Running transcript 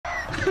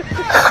Hello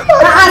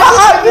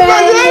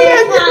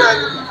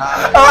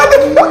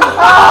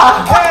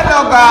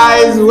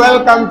guys,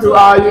 welcome to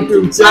our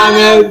YouTube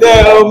channel,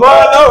 The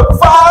Omolo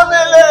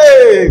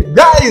Family.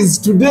 Guys,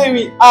 today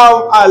we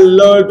have a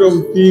lot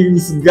of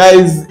things.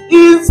 Guys,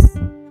 it's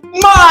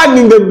man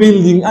in the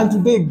building, and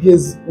today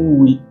guess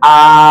who we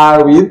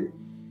are with?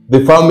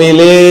 The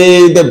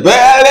family, the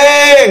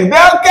building, the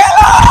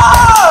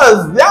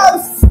Okellos.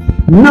 Yes.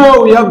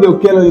 No, we have the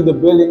Okellos in the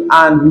building,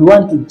 and we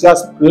want to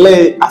just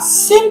play a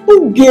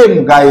simple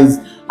game, guys.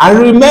 And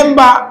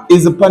remember,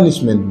 it's a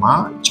punishment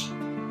match.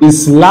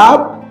 Is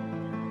slap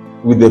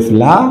with a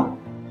flower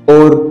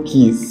or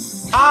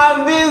kiss.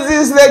 And this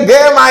is the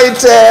game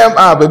item.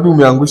 Baby,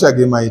 umeangusha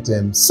game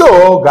item.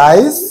 So,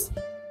 guys,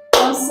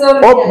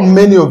 hope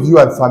many of you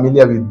are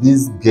familiar with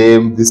this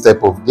game, this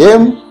type of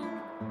game.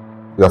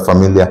 You are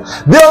familiar.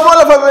 The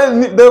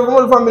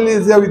Omolo family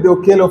is here with the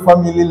Okello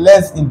family.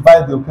 Let's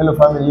invite the Okello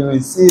family.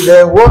 We see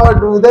them. What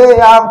do they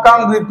have?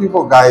 Come greet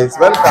people, guys.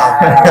 Welcome.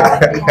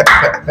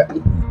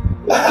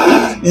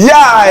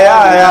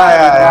 Yeah.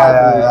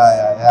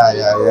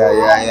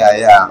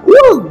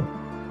 Woo!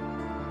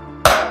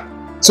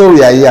 So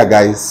we are here,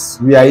 guys.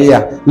 We are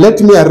here.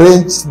 Let me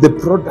arrange the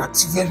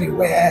products very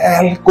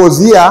well, because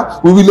here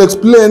we will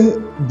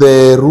explain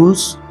the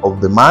rules of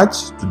the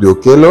match to the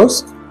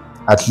Okellos.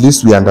 At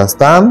least we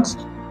understand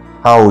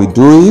how we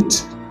do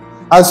it.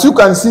 As you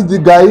can see, the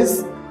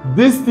guys,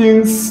 these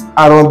things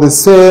are on the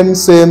same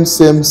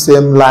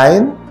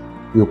line.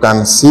 You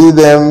can see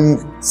them,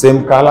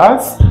 same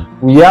colors.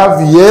 We have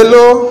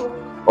yellow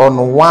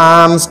on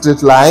one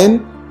straight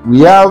line. We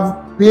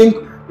have pink,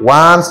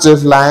 one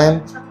straight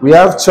line. We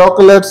have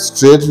chocolate,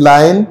 straight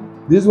line.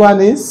 This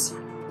one is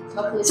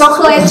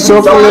chocolate.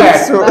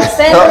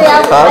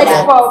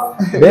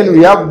 Then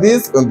we have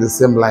this on the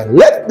same line.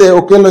 Let the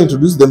Okello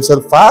introduce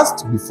themselves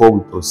first before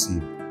we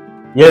proceed.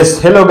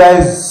 Yes, hello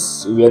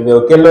guys. We are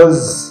the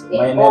Okellos.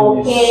 My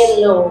name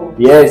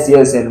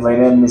is and my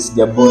name is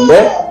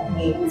Jabunde.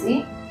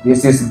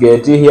 This is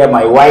Getty here,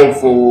 my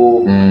wife.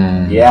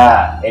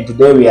 Yeah, and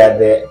today we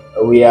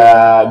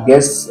are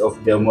guests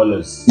of the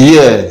Omolos.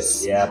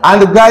 Yes. Yeah.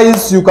 And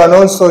guys, you can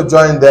also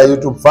join their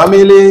YouTube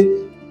family.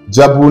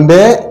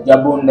 Jabunde.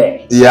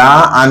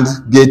 Yeah, and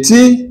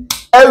Getty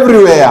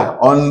everywhere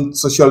on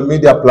social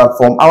media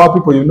platform. Our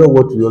people, you know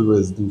what we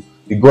always do.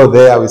 We go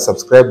there, we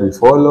subscribe, we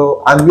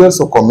follow, and we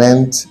also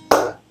comment.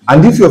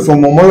 And if you're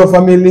from Omolo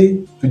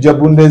family, to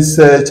Jabunde's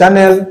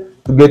channel,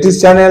 to Getty's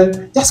channel,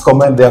 just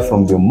comment there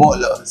from the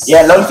Omolos.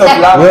 Yeah, lots of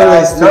love,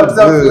 guys. Lots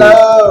of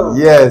love.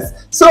 Yes.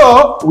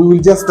 So we will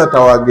just start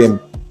our game.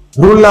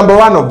 Rule number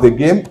 1 of the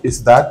game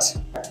is that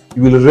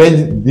you will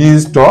arrange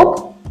these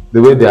top the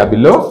way they are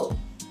below.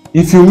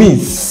 If you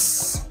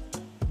miss,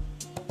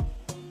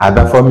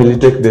 other family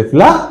take the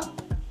flower.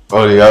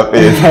 Oh, yeah.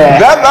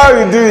 That's how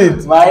we do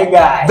it. My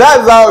guy.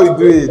 That's how we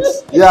do it.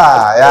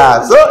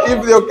 Yeah. So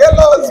if the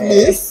Okellos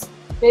miss,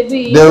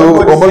 baby,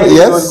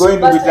 it's going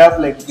to be tough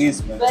like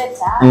this, man.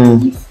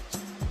 Better if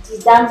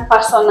it's done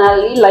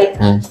personally, like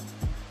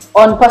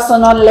on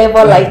personal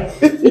level, like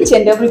each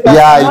and every person.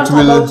 Yeah, it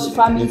will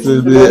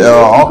be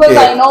okay. Because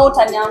I know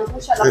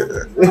Tanyangusha.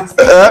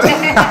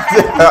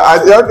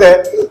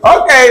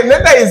 Okay,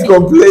 Neta is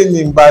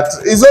complaining, but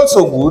it's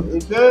also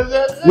good.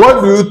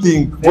 What do you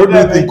think?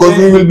 Because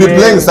we will be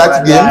playing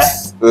such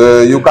games.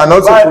 You can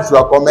also put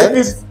your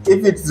comments.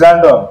 If it's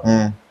random,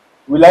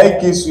 will I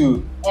kiss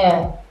you?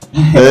 Yeah.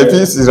 If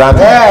it's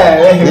random.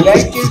 Yeah, will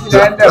I kiss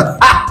random?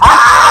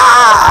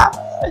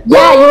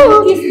 Yeah, you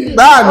will kiss me.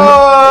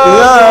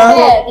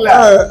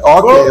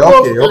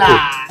 Okay.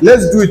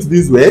 Let's do it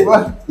this way.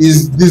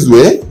 Is this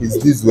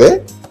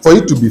way. For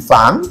it to be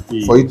fun,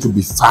 we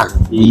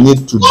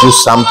need to do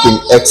something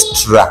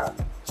extra.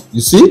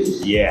 You see?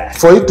 Yeah.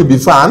 For it to be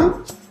fun,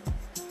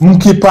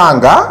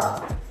 mkipanga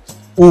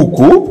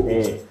uku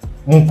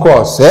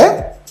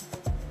mkose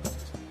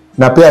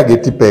na pia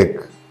Getty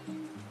peg.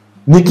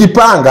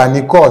 Nikipanga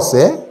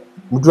nikose,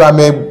 mtu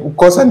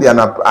amekosa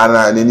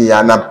ndiye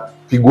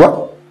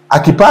anapigwa.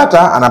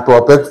 Akipata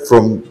anapewa peg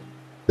from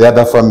the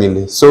other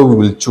family. So we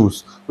will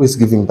choose who is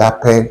giving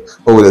that peg,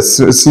 or will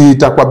see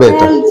itakuwa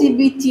better.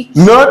 LGBTQ.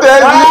 Not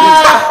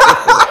LGBT.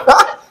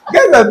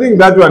 Guys, I think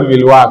that one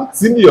will work.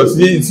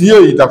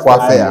 Sio itakuwa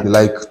fair.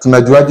 Like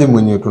tunajuaje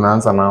mwenye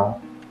tunaanza nao?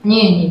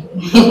 Nyinyi.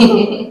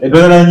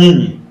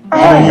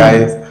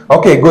 Guys.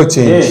 Okay, go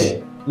change.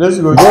 Hey, let's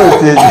go. Go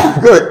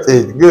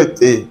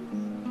change.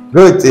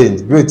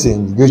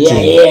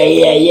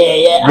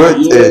 Yeah.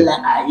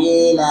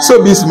 So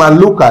Bisman,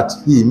 look at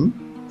him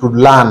to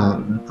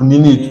learn to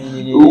nini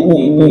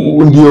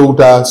ndio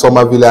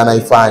utasoma vile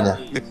anaifanya.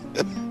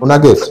 Una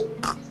get?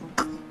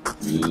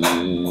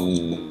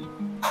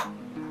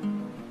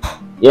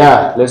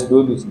 Yeah, let's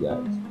do this, guys.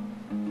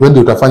 Wewe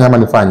ndio utafanya ama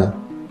nifanye?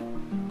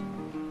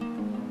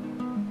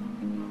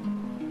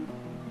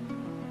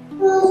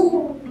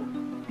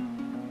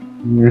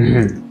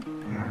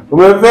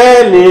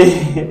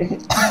 Umefeli.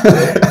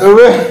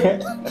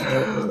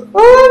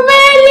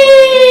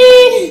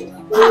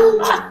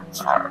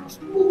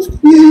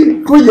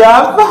 Kuja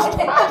hapa.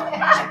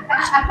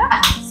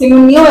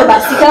 Simunioe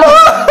basi kama.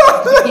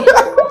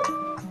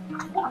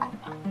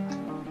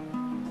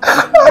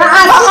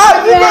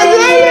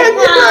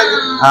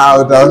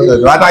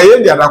 Utaosha. Hata yeye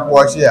ndiye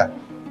atakuoshea.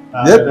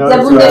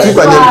 Si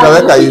kwa nini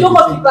utaweka hivi.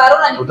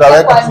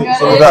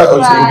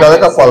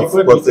 Utaweka kwa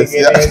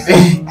pesa.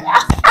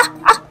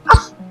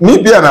 Mimi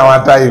pia na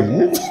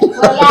time.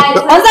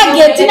 Sasa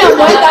geti na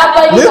mweka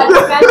hapa ili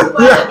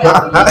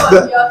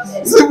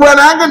si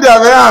bwana yangu ndiye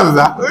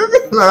ameanza.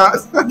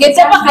 Geti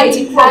hapa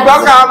haichukua.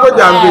 Toka hapo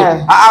jambi.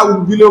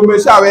 Vile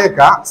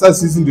umeshaweka, sasa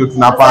sisi ndio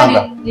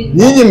tunapanga.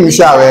 Nyinyi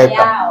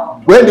mshaweka.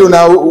 Wewe ndio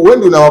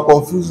unawa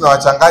confuse na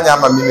wachanganya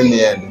ama mimi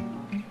niende?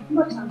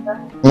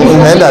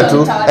 Unaenda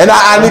tu.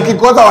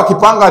 Nikikosa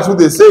wakipanga tu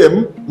the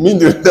same, mimi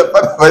ndio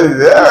nitapata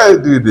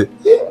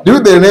do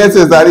the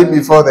necessary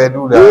before they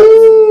do that.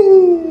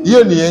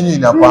 Hiyo ni yenye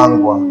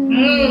inapangwa.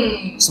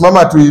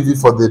 Simama tu hivi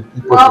for the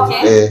people to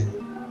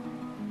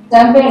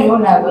Tambe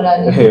niona bora.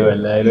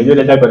 Wallahi, unajua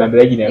nataka kuna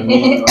break na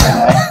mimi.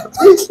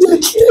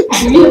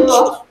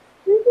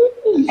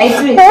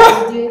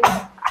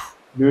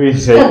 Do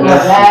it.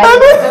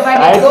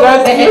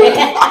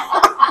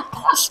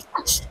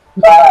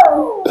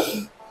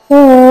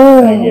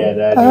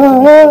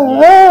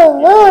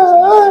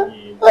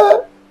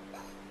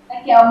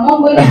 Kia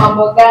Mungu ni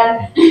mambo gani?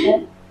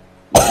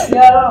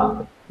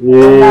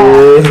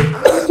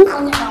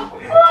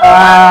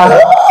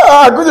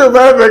 Kuja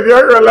ufanye peke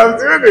yako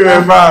lazima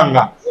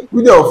nimepanga.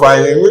 Kuja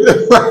ufanye.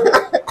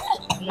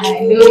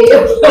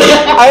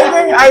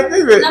 I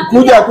think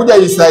kuja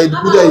inside.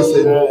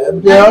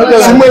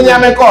 Si mwenye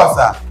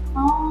amekosa.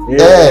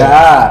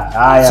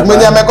 Si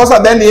mwenye amekosa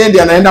then yeye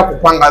ndiye anaenda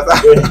kupanga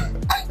sasa.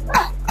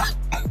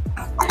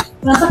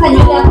 Unataka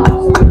nyoka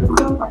hapo?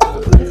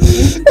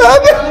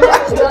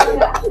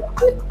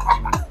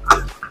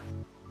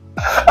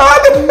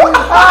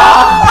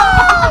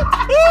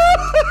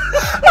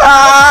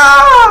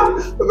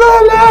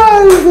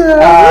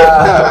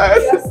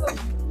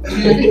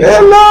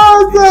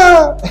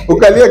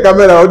 Ukalie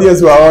kamera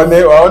audience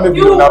waone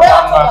vile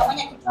unapanga.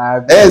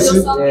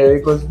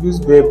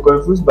 Confused babe,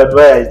 confused but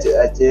why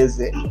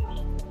acheze.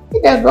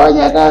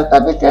 Ngoja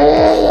katika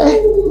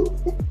yeye.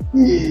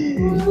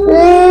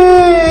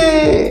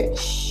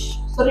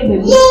 Sorry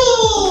baby.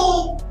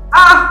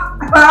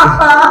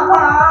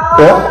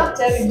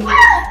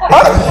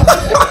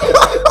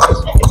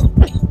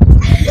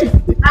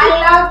 I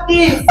love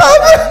this.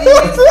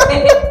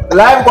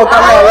 Live kwa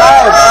kamera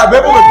live.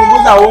 Babe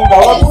umepunguza unga.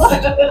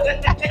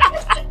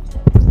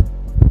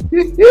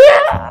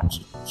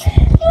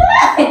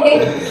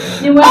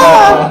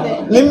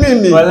 Ni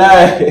mimi.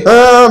 Wallahi.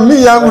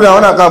 Mimi yangu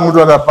naona kama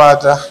mtu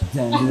atapata.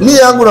 Mimi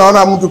yangu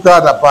naona mtu kama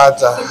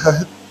atapata.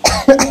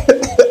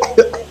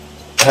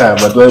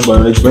 But wewe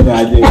bwana unachofanya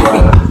aje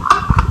bwana.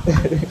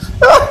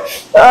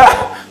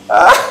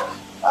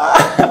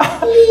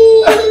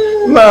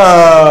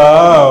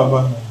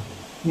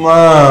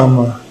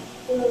 Mama.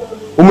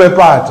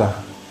 Umepata.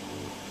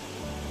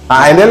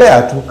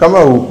 Endelea tu kama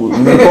huku.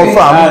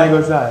 Nimeconfirm.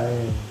 Niko sawa.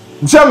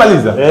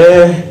 Mshamaliza?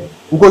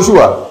 Uko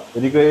sure?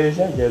 Niko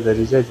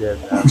nishacheza.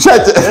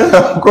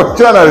 Mshacheza. Uko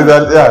sure na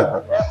result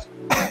yako?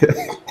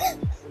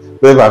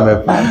 Wewe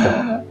amepata.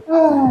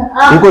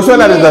 Uko sure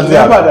na result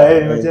yako?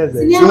 Nimecheza.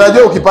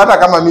 Unajua ukipata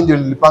kama mimi ndio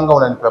nilipanga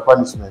unanipa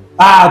punishment.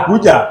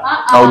 Kuja.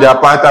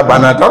 Haujapata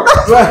bana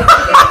toka.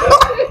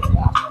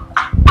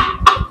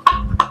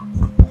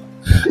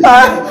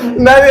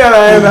 Nani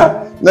anaenda?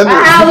 Nani?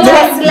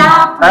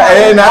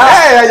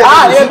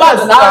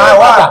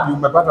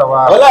 Umepata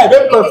wapi? Wallahi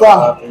babe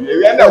confirm.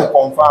 Uenda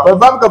uconfirm.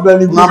 Confirm kabla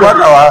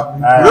Unapata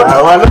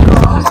wapi?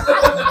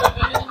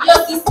 Hiyo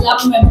si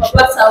slap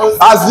umempapasa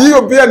au?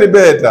 Hiyo pia ni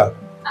better.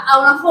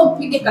 Unafaa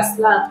upige ka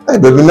slap.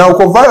 Baby now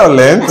uko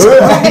violent.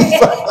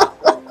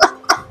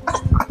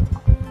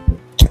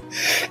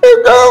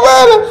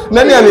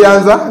 Nani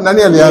alianza?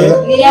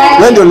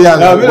 Wewe ndio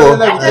ulianza.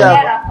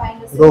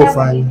 Go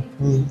fine.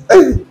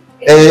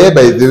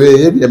 By the way,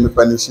 yeye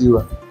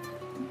amefanishiwa.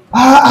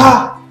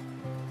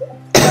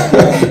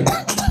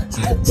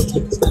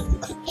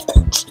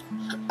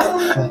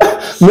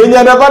 Mwenye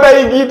anapata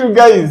hii kitu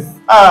guys.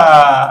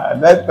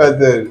 That was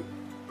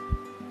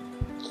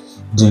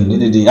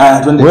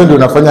wewe ndio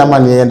unafanya ama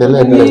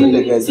niendelee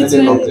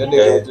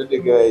Twende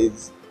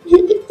guys.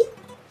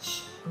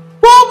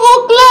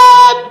 Bobo glad.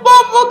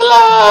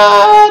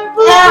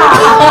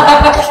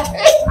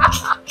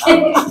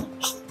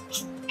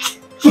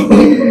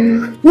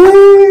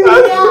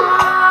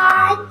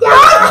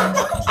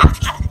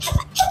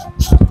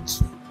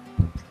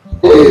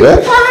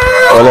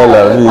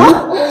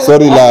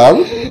 Sorry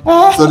love.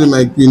 Sorry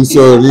my queen,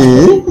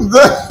 sorry.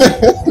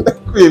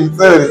 Queen,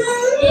 sorry.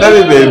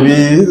 Sorry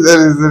baby.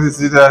 Sorry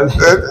sweetheart.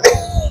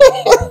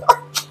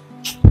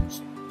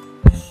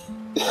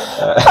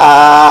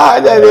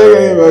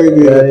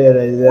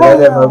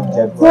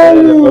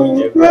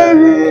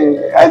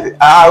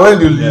 Wewe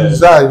ndio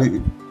ulizaa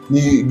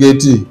ni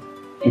geti.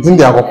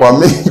 Ndio yako kwa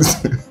mix.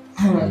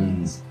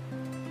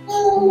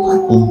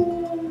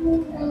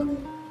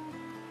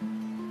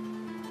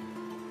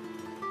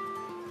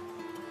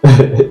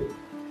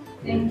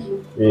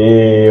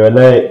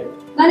 Wallahi.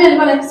 Nani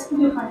alikuwa na siku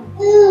hiyo fanya?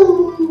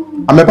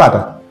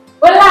 Amepata?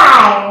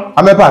 Wallahi.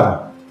 Amepata?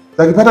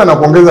 Sakipata na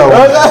kuongeza huko.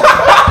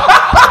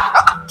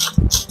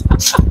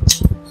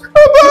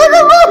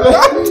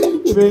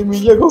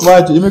 Imeingia kwa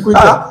macho,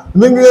 imekuja.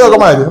 Imeingia kwa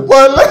macho.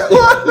 Wallahi.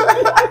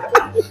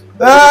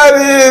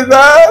 Dari.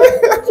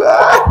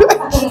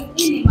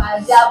 Hii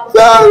maajabu.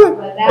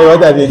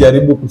 Wacha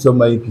nijaribu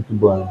kusoma hii kitu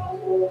bwana.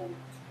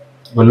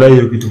 Wallahi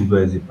hiyo kitu mtu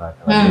hawezi pata.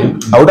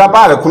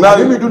 Hautapata. Kuna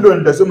Mimi tu ndo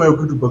nitasoma hiyo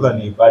kitu mpaka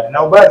niipate.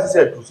 Na ubaya sisi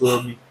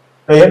hatusomi.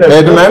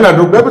 tunaenda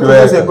tu kwa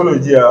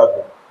psychology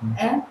hapo.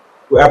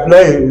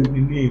 Apply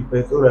nini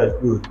Pythagoras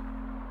tu.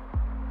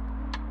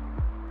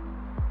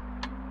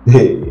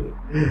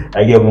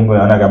 Agia Mungu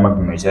naona kama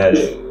kumesha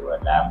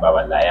walamba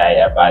wala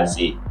yaya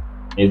basi.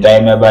 Ni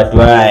time about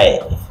why.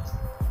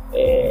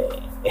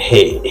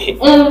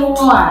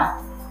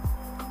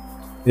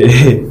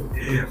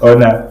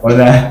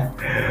 Ona.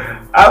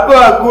 Hapo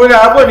hakuna,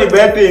 hapo ni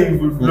betting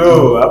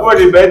bro. Hapo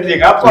ni betting.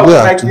 Hapo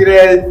hakuna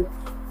kile.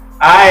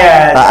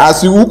 Haya.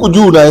 asi huku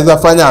juu unaweza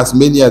fanya as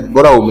many as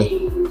bora ume.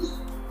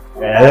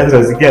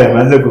 Sasa sikia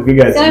anaanza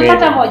kupiga simu.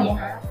 Nimepata moja.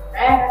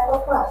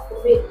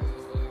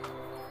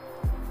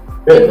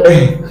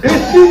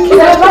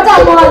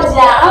 Nimepata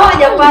moja.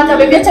 Hawajapata,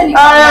 bibi acha ni.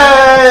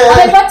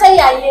 Amepata hii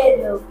ya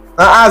yellow.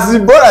 Si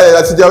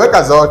bora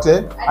sijaweka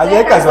zote.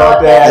 Hajaweka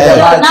zote.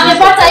 Na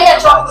amepata hii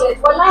ya chocolate.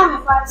 Wallahi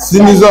amepata.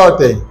 Sini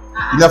zote.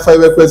 Inafaa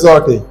iwekwe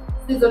zote.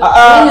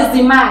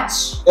 Hizi match.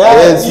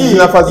 Yes,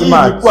 zinafaa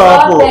zimatch. Kwa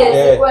hapo.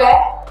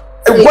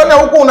 Mbona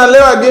huko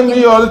unalewa game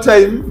hiyo all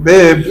time,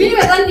 babe? Mimi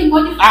nadhani ni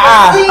moja.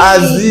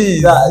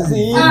 Aziz.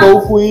 Iko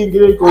huku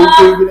ingine, iko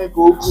huku ingine,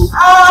 iko huku.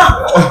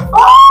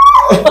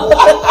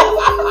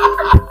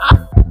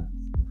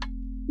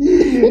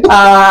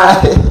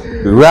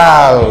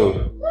 Wow.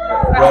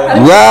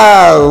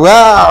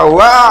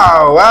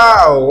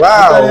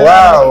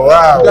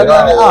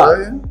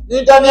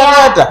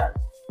 Nitaniata.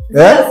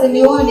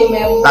 Ni huyu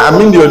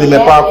Mimi ndio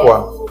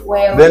nimepakwa.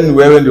 Then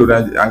wewe ndio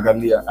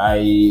unaangalia.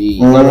 Ai,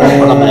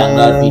 mpaka mara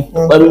ngapi?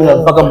 Bado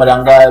unapaka mara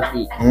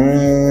ngapi?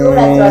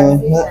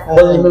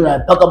 Bado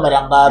unapaka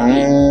mara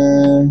ngapi?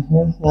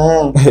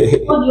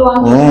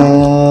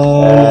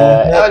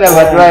 Ana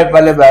batwai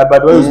pale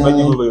bado wewe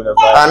usifanye hivyo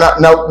unafanya.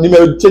 Na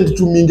nimechange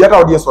tu mingi hata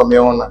audience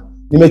wameona.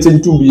 Nimechange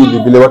tu mbili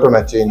vile watu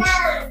wana change.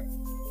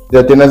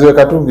 Ya tena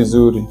ziweka tu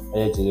vizuri.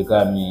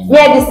 Chezeka mimi. Mimi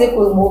hadi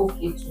siku move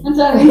kitu.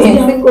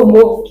 Siku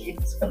move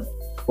kitu.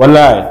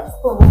 Wallahi.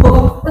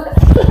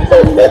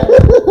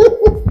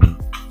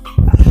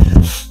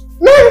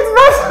 Next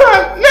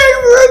person.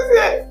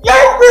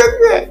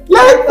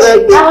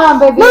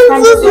 Baby,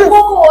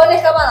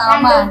 uone kama na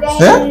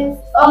amani.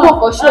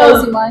 Kwa sure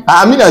hizi man.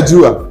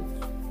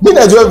 Mimi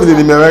najua vile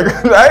nimeweka.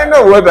 I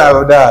know what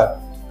I've done.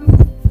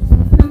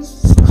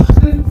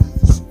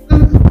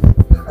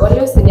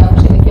 Wale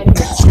usiniamshirikie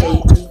nimesikia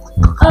hivi.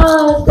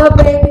 Go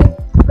baby.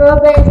 Go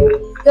baby.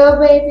 Go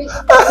baby.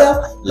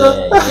 Go.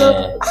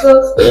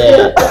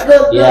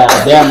 Yeah,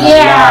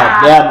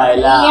 they're my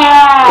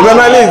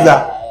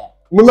love.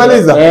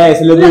 Umemaliza?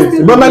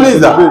 Celebrate.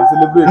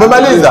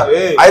 Umemaliza?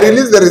 I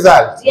release the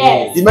result.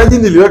 Yes.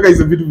 Imagine niliweka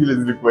hizo vitu vile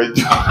zilikuwa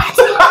hizo.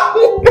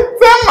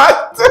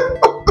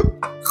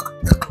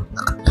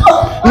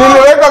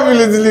 Niliweka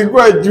vile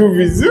zilikuwa juu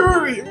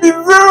vizuri.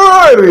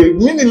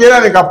 Mimi nilienda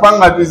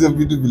nikapanga tu hizo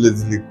vitu vile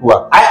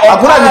zilikuwa.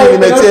 Hakuna vile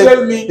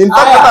nimechange. In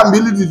fact hata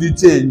mbili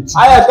zilichange.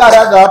 Haya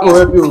karaka hapo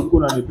wewe pia uko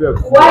unanipea.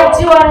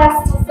 What you want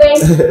us to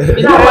face?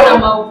 Ninaona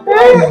maupe.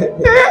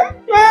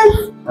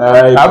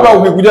 Hapa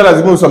ukikuja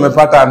lazima usome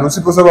pattern.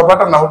 Usiposoma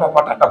pattern na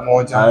hutapata hata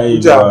moja.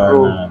 Kuja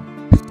bro.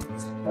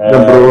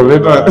 Bro,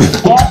 leta.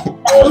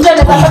 Ndio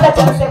nataka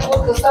chance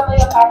kusoma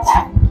hiyo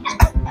pattern.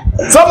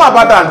 Soma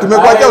pattern,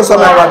 tumekuacha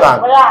usome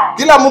pattern.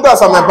 Kila mtu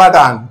asome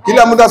pattern.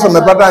 Kila mtu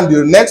asome pattern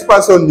ndio next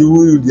person ni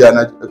huyu ndiye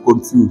ana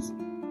confuse.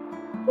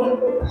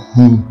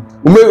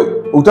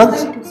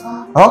 Utaki?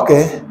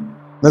 Okay.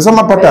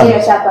 Nasoma pattern.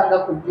 Nimeshapanga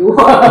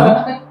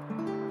kujua.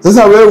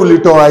 Sasa wewe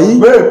ulitoa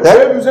hii,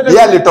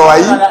 yeye alitoa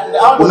hii.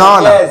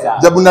 Unaona?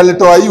 Jabu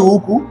nalitoa hii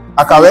huku,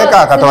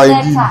 akaweka akatoa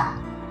hii.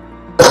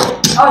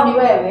 Ni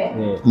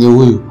wewe? Ni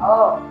huyu.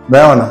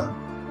 Umeona?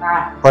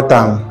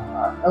 Pattern.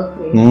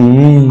 Okay.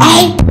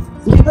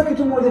 Nilipaka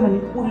kitu moja na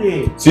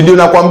nikule. Si ndio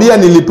nakwambia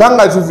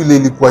nilipanga tu vile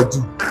ilikuwa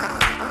juu.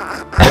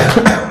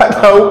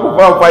 Hata huku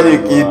pa fanye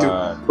kitu.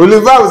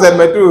 Ulivaa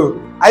useme tu,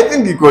 I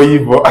think iko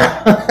hivyo.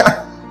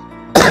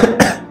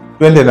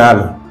 Twende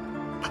nalo.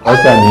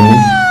 Acha nini?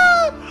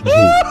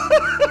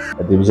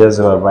 Atimisha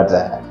soma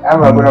pattern.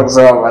 Ama kuna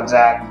kusoma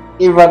pattern.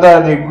 Hii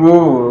pattern ni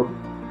ngumu.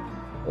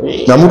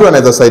 Na mtu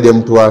anaweza saidia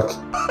mtu wake.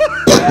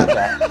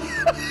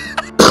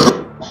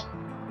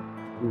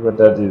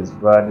 That is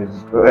bad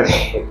is good.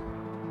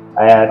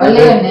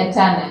 Wale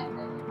netana.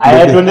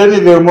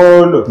 Tuendeni the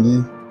mall.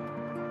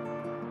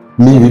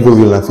 Mimi hivyo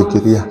vile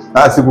nafikiria.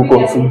 Siku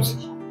confuse.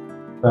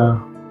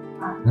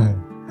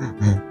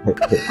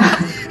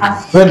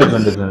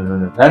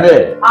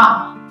 Twende.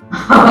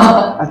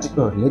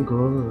 Atiko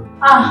Lego.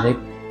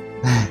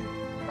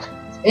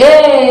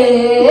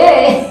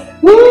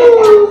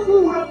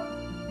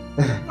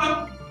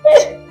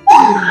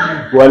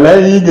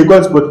 Wallahi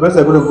ingekuwa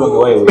SportPesa kuna mtu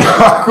angewahi wewe.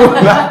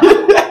 Hakuna.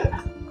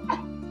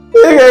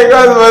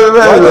 Ingekuwa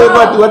SportPesa.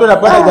 Watu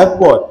wanapata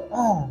jackpot.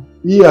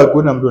 Hii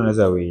hakuna mtu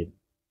anaweza win.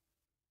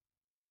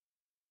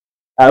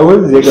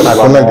 Hawezi zeka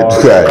Hakuna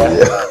kitu kaya.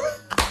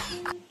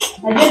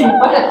 Najua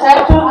nimepata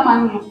 3 ama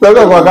 4.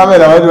 Toka kwa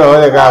kamera watu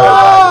waone kamera.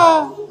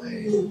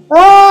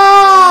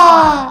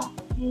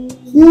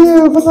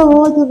 Pata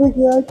moja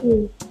peke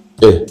yake.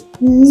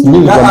 Mimi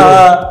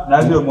nikwambia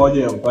na ndio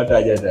moja yampata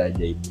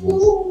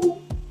hajaibu.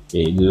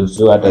 Ndio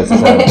sio hata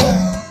sasa.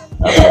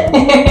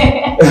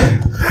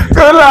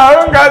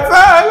 Kula unga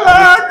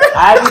sana.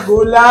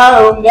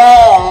 Alikula unga.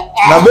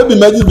 Na baby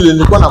maji vile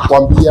nilikuwa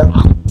nakwambia.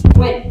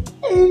 Wewe.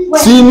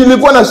 Si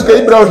nilikuwa nashika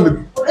hii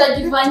brown.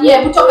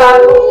 Utajifanyia kutoka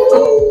hapo.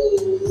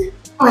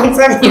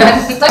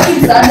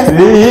 Sitaki sana.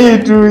 Hii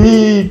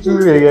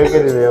tu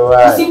yake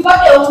nimewahi.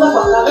 Usipate unga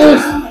kwa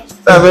kamera.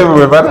 Sasa baby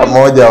umepata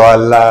moja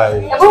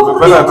wallahi.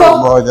 Umepata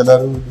moja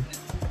narudi.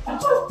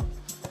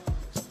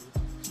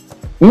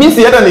 Mimi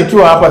si hata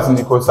nikiwa hapa si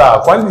niko sawa.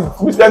 Kwani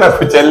msichana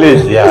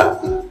kuchallenge ya.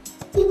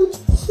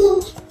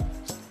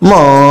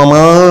 Mama.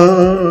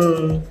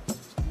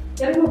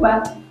 Karibu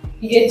basi.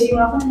 Nigeti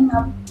unafanya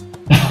hapo.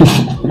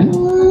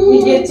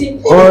 Nigeti.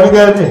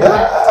 Nigeti.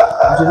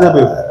 Mcheze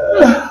baby.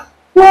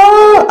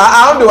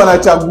 Hao ndio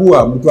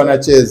wanachagua mtu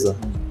anacheza.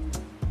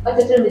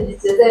 Acha tu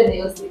nijichezee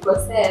ndio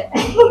usikosee.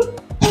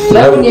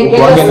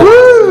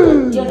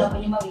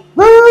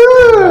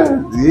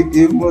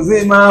 Ziki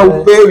mzima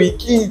upewi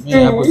kitu.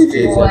 Mimi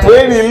nakusikiza.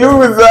 Wewe ni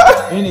loser.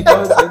 Mimi ni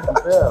kama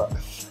sikupewa.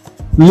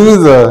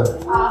 Loser.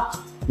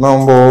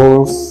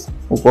 Mambo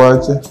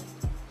ukwache.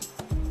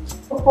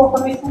 Uko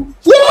kwa mimi.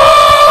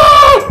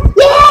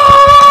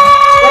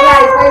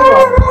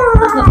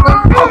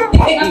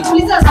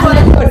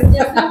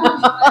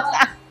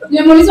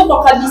 Nimemuuliza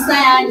kwa kabisa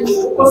yani.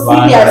 Uko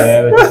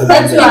serious?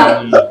 That's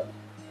your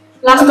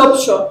last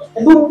option.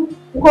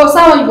 Uko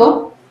sawa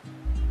hivyo?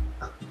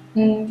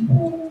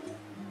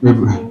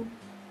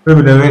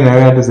 Wewe ndio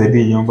wewe hata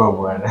tusaidie nyumba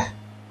bwana.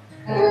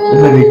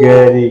 Sasa ni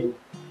gari.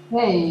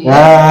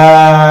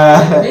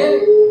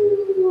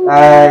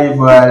 Ai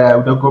bwana,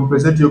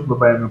 utakompensate hiyo kwa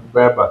baba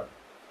nimekubeba.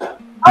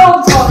 Oh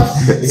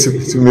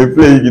gosh.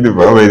 Tumeplay kitu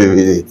baba ile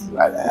ile.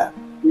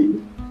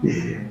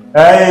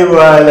 Ai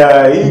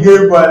bwana, hii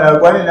game bwana,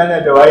 kwani nani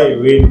atawahi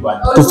win bwana?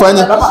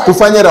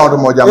 Tufanye round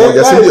moja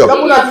moja, si ndio?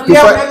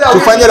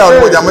 Tufanye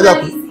round moja moja.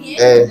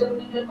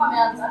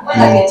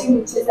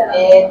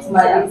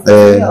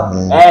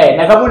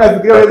 Na kama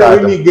unafikiria unaweza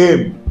win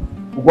game,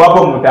 uko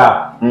hapo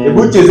mtaa.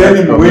 Hebu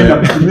chezeni muwin na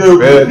mtumie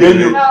huko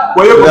game.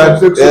 Kwa hiyo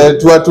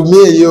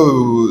tuwatumie hiyo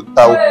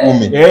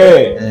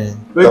 10,000.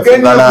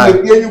 Wekeni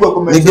hiyo kwa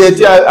comment.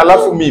 Nigeti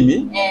alafu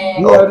mimi.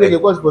 Okay,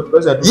 ingekuwa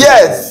SportPesa tu.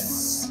 Yes.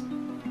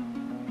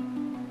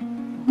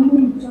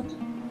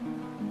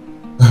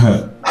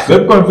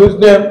 Don't confuse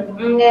them.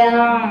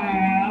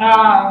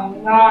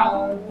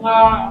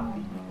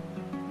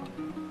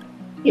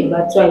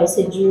 Kibatwa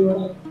yosejua.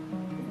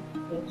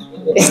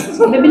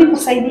 Bibi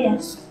nikusaidia.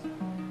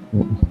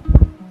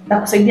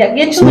 Nakusaidia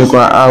getu. Sini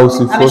kwa au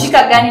sifu.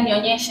 Ameshika gani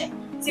nionyeshe?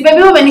 Si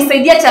bibi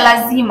umenisaidia cha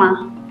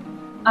lazima.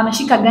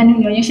 Ameshika gani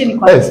nionyeshe ni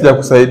kwa.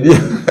 Sijakusaidia.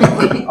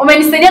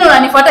 Umenisaidia na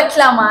unanifuata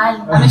kila mahali.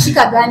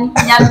 Ameshika gani?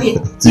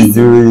 Niambie.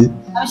 Sijui.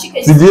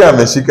 Ameshika. Sijui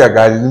ameshika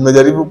gani.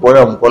 Nimejaribu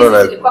kuona mkono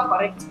na. Ilikuwa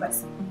correct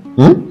basi.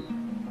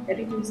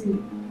 Jaribu hizi.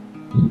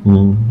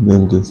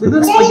 Ndio.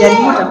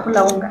 Usipojaribu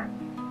utakula unga.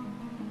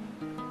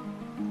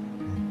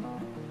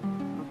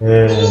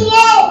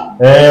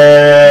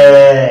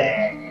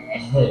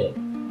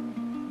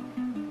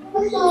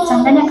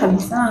 Changanya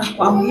kabisa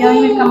kwa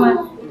mwiawe kama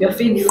your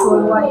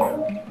faithful wife.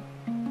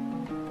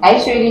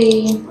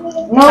 Actually,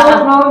 no.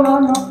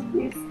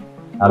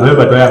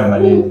 Amebeba tu ya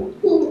maliza.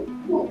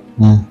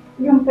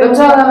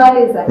 Mtoto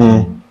anamaliza.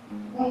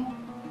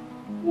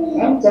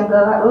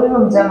 Mchanga huyo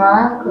mjamaa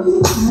wako.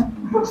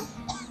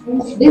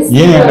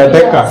 Yeye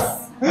anataka.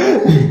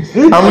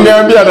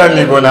 Amniambia hata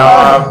niko na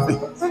wapi.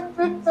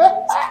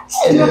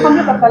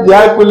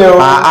 Ya kule.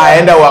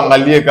 Aenda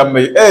uangalie kama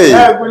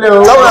kule.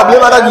 Sasa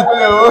unablema hata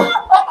kule.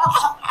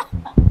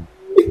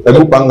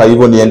 Hebu panga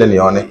hivyo niende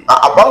nione.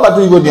 Panga tu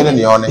hivyo niende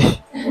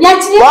nione.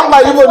 Panga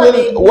hivyo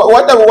niende.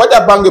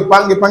 Wacha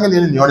pange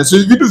niende nione. Si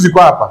vitu ziko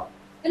hapa.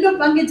 Enda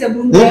upange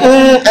jabunge.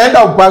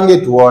 Enda upange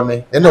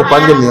tuone. Enda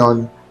upange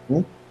nione.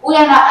 Huyu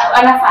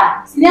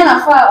anafaa. Si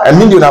anafaa.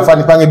 Mimi ndio nafaa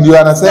nipange ndio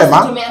anasema.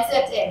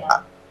 Tumeanzia tena.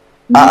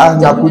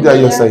 Nakuja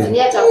hiyo sasa.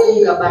 Ni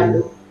atafunga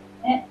bado.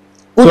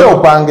 Kuja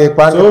upange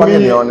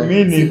nione.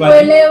 Mimi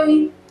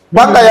Sielewi.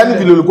 Panga yani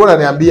vile ulikuwa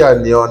unaniambia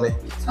nione.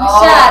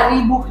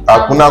 Sharibu.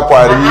 Hakuna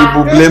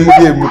kuharibu, blame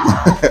game.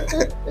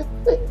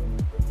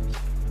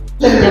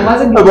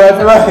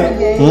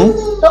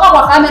 Toka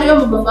kwa kamera hiyo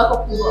mgongo wako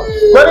kubwa.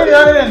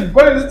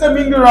 Kwani sasa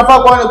mingi unafaa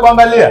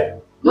kuangalia?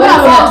 Wewe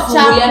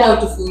unafungia na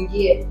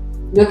utufungie.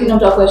 Ndio kile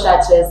mtu akosha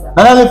cheza.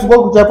 Nani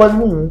alifungua kuchapa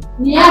nini?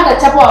 Ni hata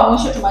chapo wa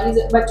mwisho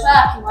tumalize. But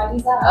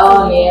akimaliza.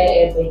 Oh, ni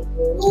yeye.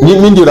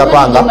 Mimi ndio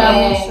napanga.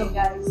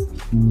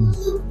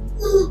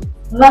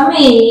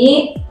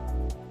 Mami.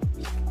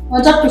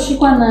 Wacha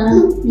kushikwa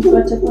na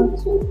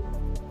mikochepoti.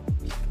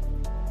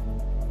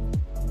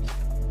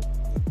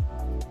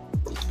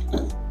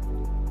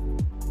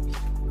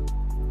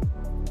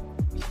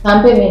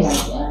 Sampai mimi na.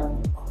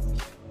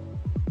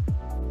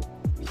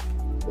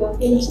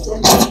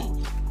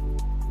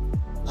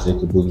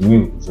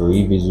 So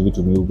hivi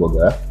vitu mimi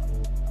huaga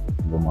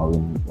ngoma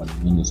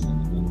wanini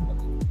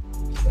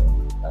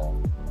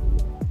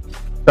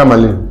Kama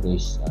lini?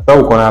 Sasa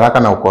uko na haraka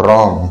na uko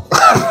wrong.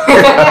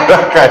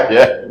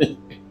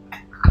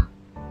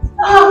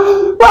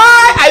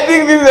 I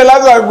think this is the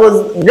last one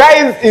because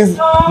guys is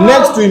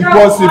next to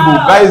impossible.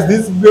 Guys,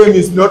 this game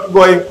is not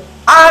going.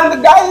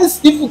 And guys,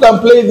 if you can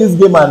play this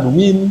game and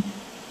win,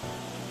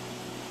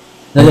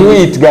 do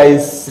it,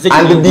 guys.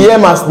 And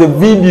DM us the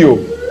video.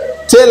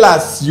 Tell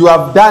us you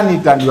have done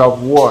it and you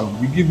have won.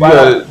 We give you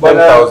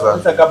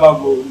 10,000. Sasa kama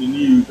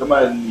nini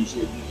kama ni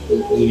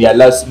ya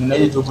last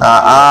mnaje tu.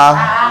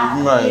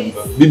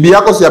 Bibi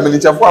yako si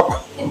amenichafua hapa.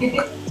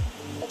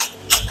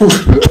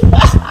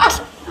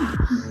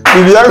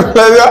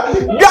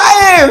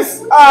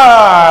 Guys,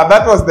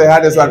 that was the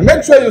hardest one.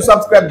 Make sure you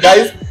subscribe,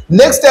 guys.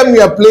 Next time we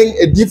are playing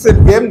a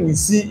different game. We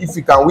see if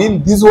we can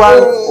win. This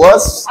one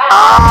was